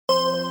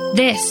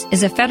This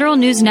is a Federal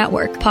News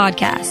Network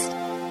podcast.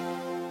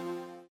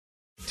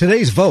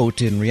 Today's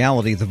vote, in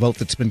reality the vote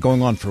that's been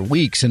going on for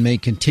weeks and may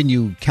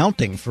continue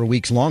counting for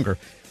weeks longer,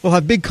 will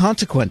have big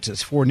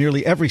consequences for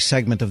nearly every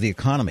segment of the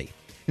economy,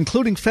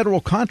 including federal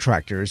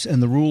contractors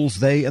and the rules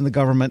they and the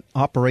government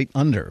operate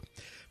under.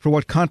 For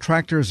what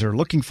contractors are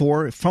looking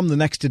for from the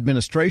next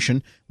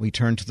administration, we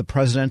turn to the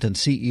president and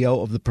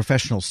CEO of the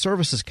Professional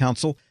Services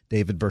Council,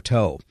 David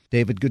Berteau.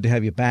 David, good to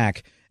have you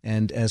back.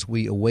 And as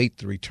we await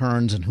the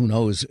returns, and who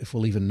knows if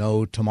we'll even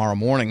know tomorrow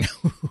morning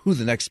who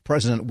the next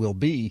president will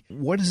be,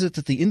 what is it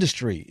that the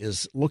industry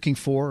is looking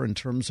for in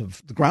terms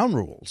of the ground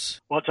rules?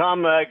 Well,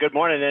 Tom, good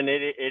morning. And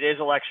it is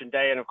election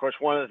day. And of course,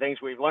 one of the things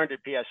we've learned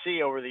at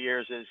PSC over the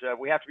years is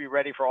we have to be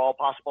ready for all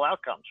possible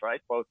outcomes, right?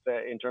 Both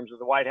in terms of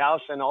the White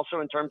House and also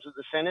in terms of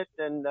the Senate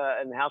and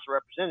the House of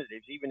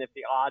Representatives. Even if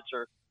the odds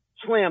are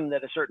slim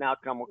that a certain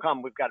outcome will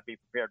come, we've got to be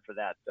prepared for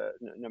that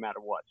no matter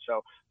what.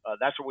 So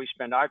that's what we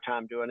spend our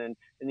time doing. And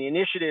the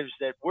initiatives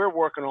that we're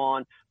working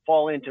on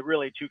fall into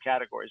really two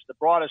categories. The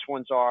broadest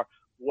ones are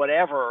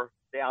whatever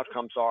the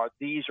outcomes are,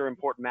 these are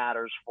important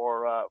matters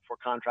for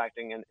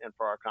contracting and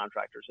for our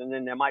contractors. And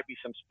then there might be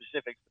some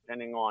specifics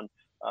depending on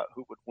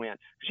who would win.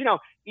 Because,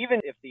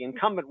 even if the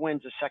incumbent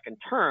wins a second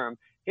term,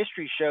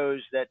 history shows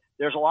that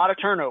there's a lot of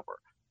turnover.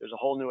 There's a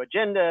whole new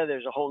agenda.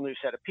 There's a whole new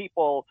set of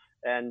people.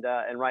 And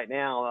right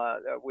now,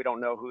 we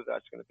don't know who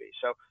that's going to be.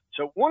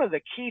 So one of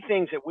the key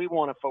things that we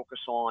want to focus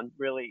on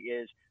really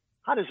is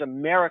how does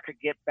America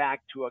get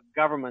back to a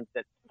government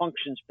that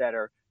functions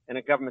better and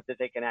a government that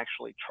they can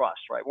actually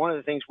trust, right? One of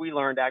the things we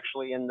learned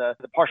actually in the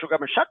partial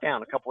government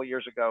shutdown a couple of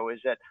years ago is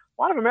that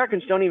a lot of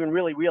Americans don't even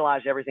really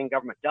realize everything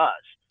government does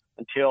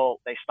until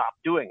they stop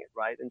doing it,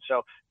 right? And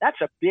so that's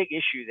a big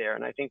issue there.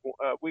 And I think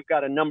we've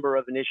got a number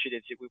of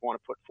initiatives that we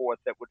want to put forth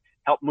that would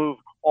help move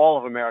all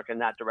of America in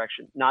that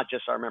direction, not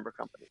just our member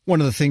companies. One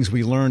of the things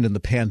we learned in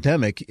the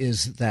pandemic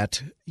is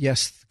that,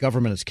 yes, the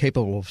government is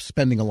capable of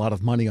spending a lot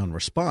of money on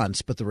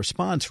response, but the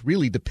response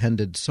really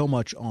depended so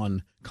much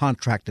on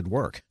contracted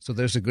work. So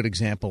there's a good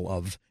example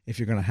of if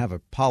you're going to have a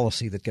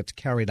policy that gets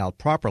carried out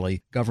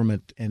properly,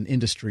 government and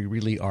industry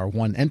really are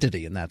one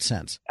entity in that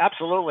sense.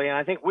 Absolutely. And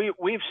I think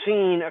we've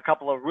seen a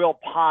couple of real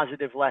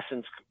positive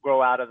lessons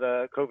grow out of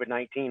the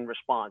COVID-19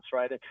 response,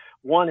 right?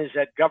 One is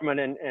that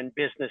government and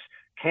business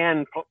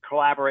can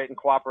collaborate and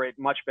cooperate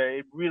much better.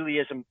 It really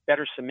is a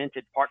better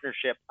cemented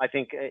partnership, I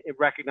think,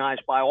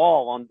 recognized by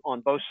all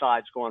on both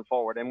sides going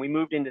forward. And we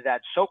moved into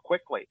that so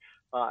quickly.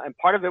 And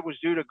part of it was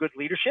due to good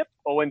leadership,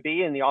 OMB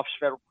and the Office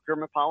of Federal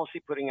Procurement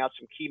Policy putting out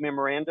some key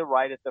memoranda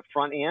right at the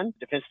front end,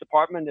 Defense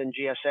Department and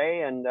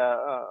GSA and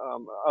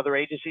other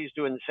agencies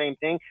doing the same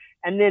thing,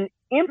 and then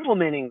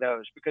implementing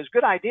those, because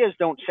good ideas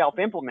don't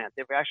self-implement.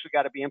 They've actually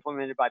got to be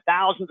implemented by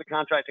thousands of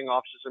contracting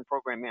officers and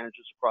program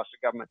managers across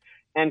the government,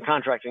 and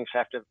contractors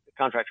have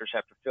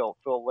to fill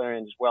their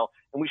in as well.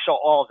 And we saw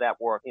all of that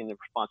work in the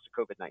response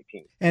to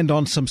COVID-19. And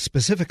on some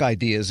specific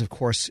ideas, of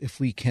course, if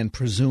we can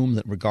presume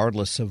that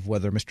regardless of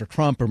whether Mr.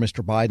 Trump or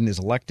Mr. Biden is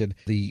elected,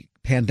 the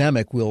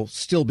pandemic will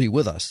still be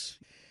with us.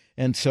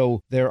 And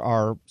so there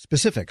are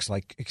specifics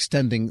like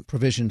extending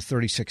Provision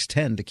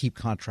 3610 to keep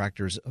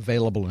contractors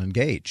available and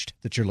engaged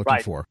that you're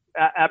looking for.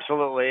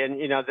 Absolutely. And,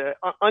 the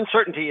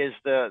uncertainty is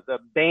the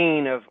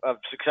bane of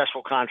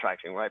successful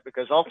contracting, right?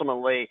 Because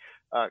ultimately,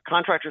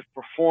 contractors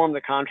perform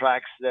the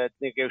contracts that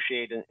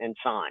negotiate and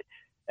sign.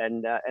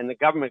 And the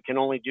government can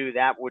only do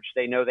that which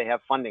they know they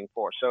have funding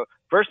for. So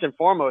first and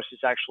foremost,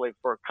 it's actually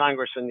for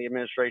Congress and the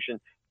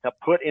administration to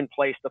put in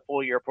place the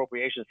full year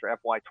appropriations for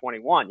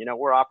FY21.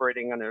 We're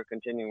operating under a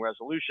continuing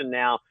resolution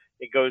now.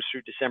 It goes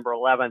through December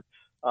 11th.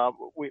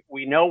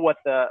 We know what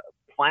the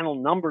final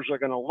numbers are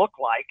going to look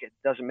like. It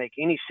doesn't make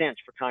any sense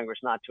for Congress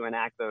not to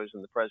enact those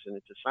and the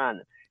president to sign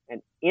them.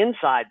 And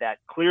inside that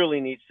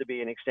clearly needs to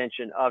be an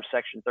extension of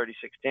Section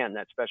 3610,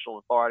 that special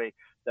authority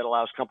that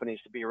allows companies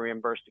to be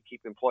reimbursed to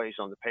keep employees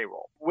on the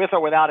payroll. With or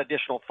without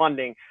additional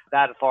funding,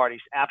 that authority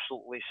is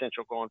absolutely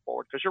essential going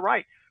forward. Because you're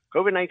right,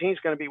 COVID-19 is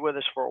going to be with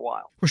us for a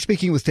while. We're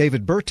speaking with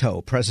David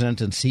Berteau,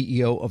 President and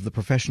CEO of the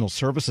Professional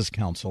Services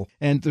Council.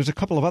 And there's a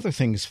couple of other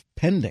things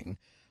pending,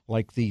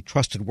 like the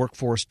Trusted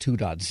Workforce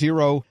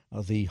 2.0,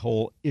 the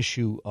whole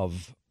issue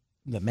of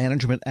the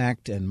Management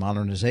Act and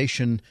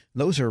modernization.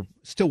 Those are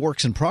still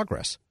works in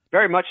progress.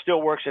 Very much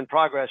still works in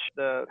progress.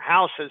 The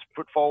House has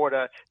put forward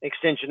an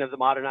extension of the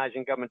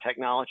Modernizing Government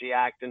Technology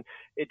Act, and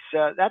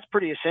that's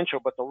pretty essential.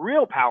 But the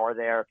real power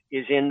there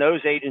is in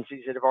those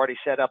agencies that have already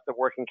set up the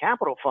working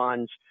capital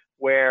funds,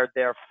 where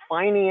they're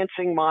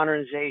financing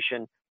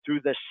modernization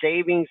through the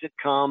savings that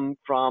come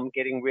from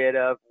getting rid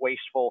of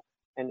wasteful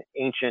and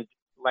ancient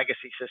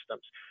legacy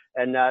systems.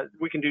 And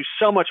we can do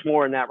so much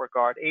more in that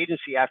regard,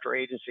 agency after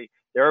agency.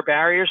 There are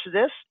barriers to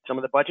this. Some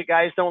of the budget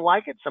guys don't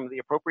like it. Some of the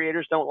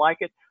appropriators don't like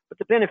it. But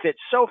the benefits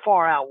so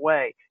far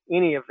outweigh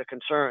any of the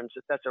concerns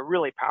that that's a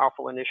really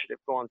powerful initiative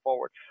going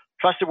forward.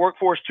 Trusted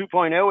Workforce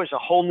 2.0 is a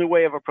whole new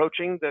way of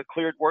approaching the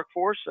cleared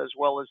workforce, as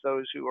well as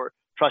those who are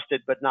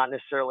trusted but not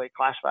necessarily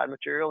classified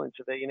material in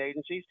civilian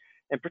agencies.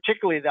 And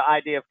particularly the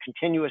idea of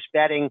continuous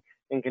vetting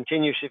and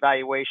continuous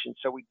evaluation,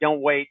 so we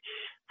don't wait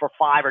for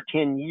 5 or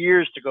 10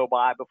 years to go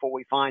by before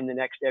we find the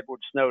next Edward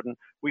Snowden.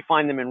 We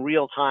find them in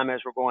real time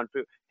as we're going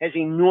through. Has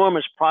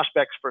enormous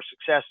prospects for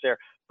success there,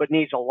 but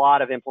needs a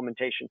lot of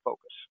implementation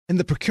focus. In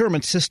the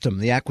procurement system,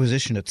 the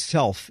acquisition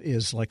itself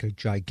is like a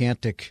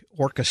gigantic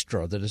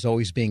orchestra that is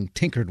always being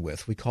tinkered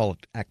with. We call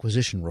it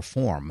acquisition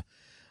reform.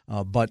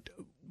 But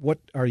what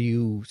are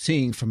you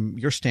seeing from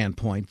your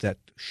standpoint that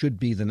should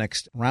be the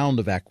next round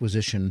of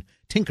acquisition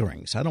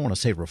tinkerings? I don't want to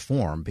say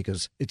reform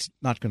because it's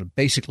not going to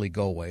basically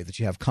go away that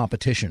you have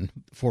competition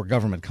for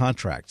government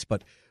contracts.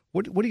 But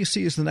what do you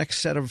see as the next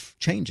set of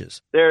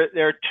changes? There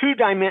are two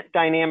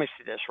dynamics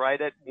to this,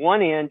 right? At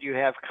one end, you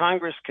have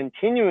Congress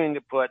continuing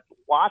to put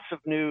lots of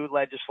new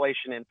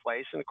legislation in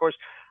place. And of course,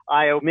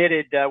 I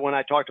omitted when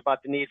I talked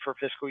about the need for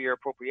fiscal year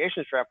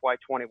appropriations for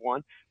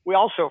FY21. We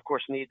also, of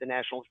course, need the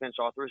National Defense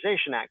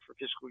Authorization Act for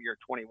fiscal year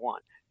 21.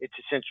 It's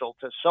essential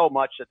to so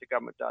much that the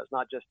government does,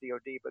 not just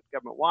DOD, but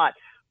government-wide.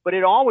 But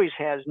it always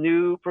has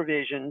new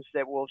provisions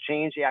that will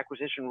change the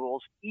acquisition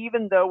rules,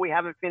 even though we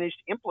haven't finished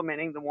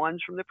implementing the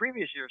ones from the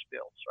previous year's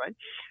bills, right?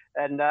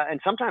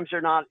 And sometimes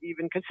they're not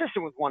even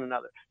consistent with one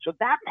another. So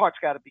that part's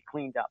got to be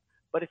cleaned up.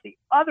 But at the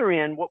other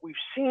end, what we've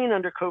seen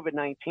under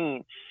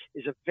COVID-19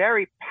 is a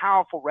very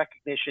powerful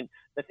recognition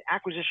that the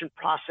acquisition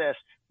process,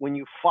 when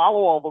you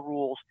follow all the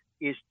rules,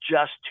 is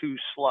just too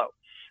slow,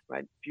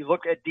 right? If you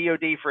look at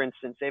DOD, for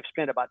instance, they've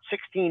spent about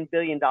 $16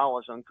 billion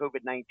on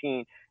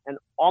COVID-19, and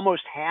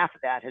almost half of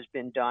that has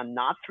been done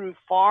not through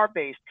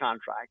FAR-based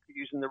contracts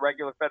using the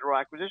regular federal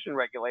acquisition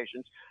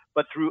regulations,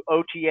 but through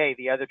OTA,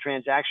 the Other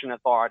Transaction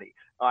Authority,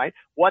 all right?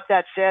 What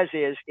that says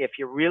is if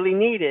you really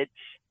need it,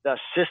 the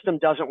system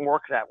doesn't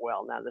work that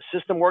well. Now, the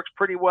system works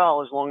pretty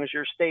well as long as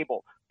you're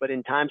stable, but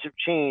in times of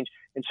change.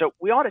 And so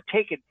we ought to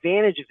take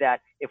advantage of that.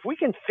 If we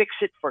can fix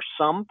it for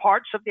some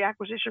parts of the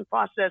acquisition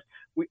process,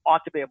 we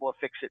ought to be able to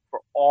fix it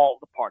for all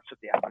the parts of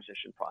the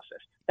acquisition process.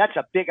 That's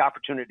a big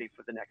opportunity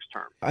for the next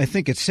term. I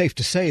think it's safe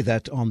to say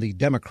that on the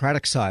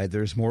Democratic side,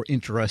 there's more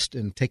interest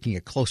in taking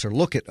a closer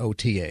look at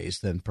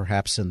OTAs than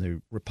perhaps in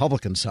the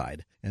Republican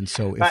side. And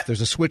so if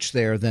there's a switch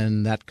there,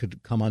 then that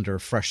could come under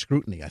fresh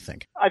scrutiny, I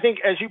think. I think,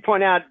 as you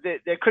point out,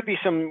 there could be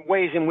some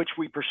ways in which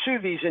we pursue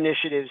these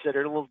initiatives that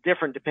are a little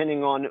different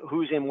depending on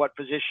who's in what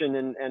position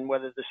and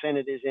whether the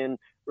Senate is in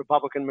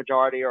Republican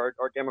majority or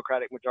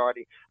Democratic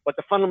majority. But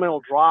the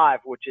fundamental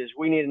drive, which is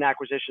we need an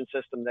acquisition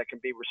system that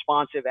can be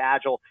responsive,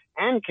 agile,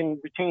 and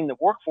can retain the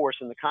workforce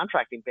and the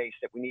contracting base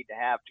that we need to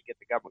have to get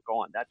the government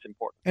going. That's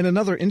important. And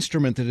another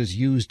instrument that is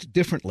used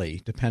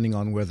differently, depending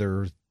on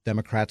whether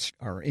Democrats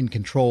are in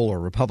control or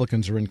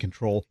Republicans are in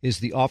control, is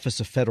the Office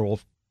of Federal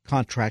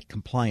Contract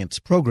Compliance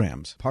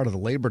Programs, part of the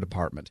Labor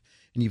Department.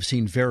 And you've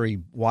seen very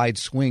wide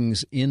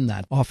swings in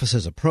that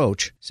office's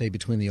approach, say,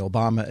 between the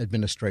Obama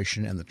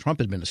administration and the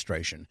Trump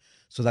administration.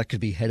 So that could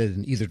be headed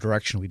in either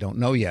direction. We don't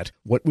know yet.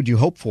 What would you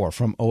hope for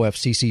from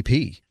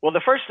OFCCP? Well,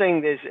 the first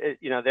thing is,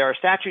 there are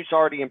statutes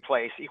already in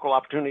place, equal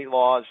opportunity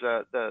laws,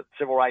 the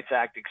Civil Rights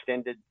Act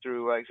extended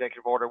through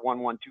Executive Order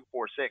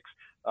 11246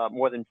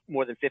 more than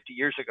 50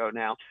 years ago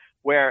now,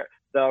 where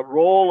the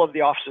role of the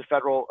Office of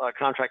Federal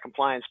Contract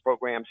Compliance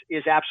Programs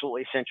is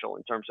absolutely essential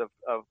in terms of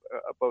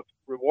both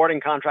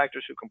rewarding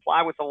contractors who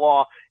comply with the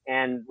law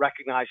and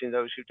recognizing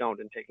those who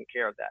don't and taking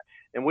care of that.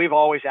 And we've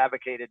always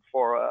advocated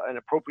for an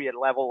appropriate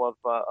level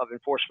of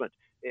enforcement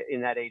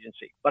in that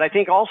agency. But I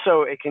think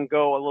also it can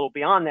go a little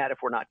beyond that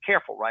if we're not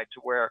careful, right,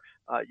 to where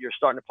you're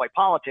starting to play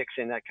politics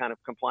in that kind of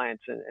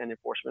compliance and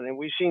enforcement. And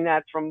we've seen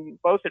that from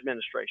both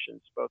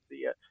administrations, both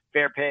the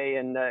Fair Pay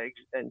and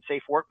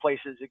Safe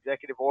Workplaces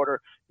Executive Order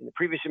in the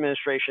previous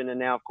administration, and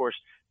now, of course,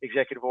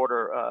 Executive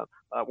Order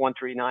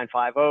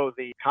 13950,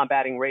 the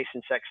Combating Race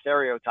and Sex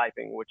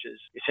Stereotyping, which is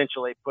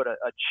essentially put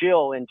a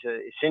chill into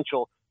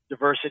essential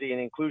diversity and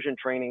inclusion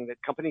training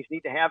that companies need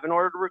to have in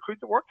order to recruit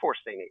the workforce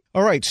they need.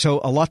 All right, so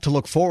a lot to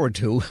look forward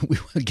to.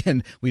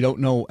 We don't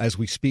know as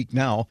we speak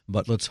now,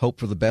 but let's hope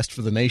for the best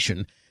for the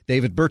nation.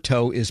 David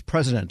Berteau is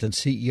president and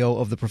CEO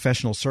of the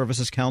Professional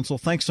Services Council.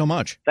 Thanks so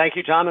much. Thank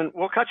you, Tom. And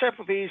we'll catch up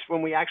with these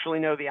when we actually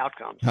know the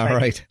outcomes. All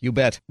right. You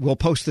bet. We'll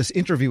post this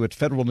interview at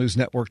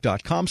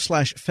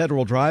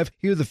federalnewsnetwork.com/Federal Drive.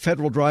 Hear the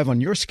Federal Drive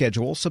on your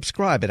schedule.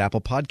 Subscribe at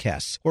Apple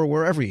Podcasts or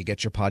wherever you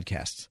get your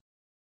podcasts.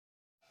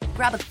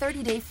 Grab a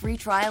 30-day free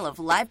trial of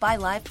Live by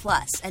Live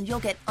Plus, and you'll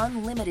get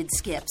unlimited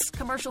skips,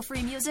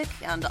 commercial-free music,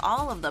 and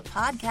all of the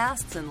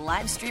podcasts and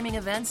live streaming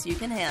events you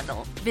can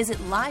handle. Visit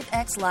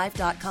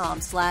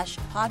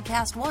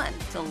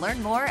livexlive.com/podcast1 to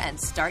learn more and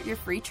start your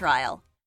free trial.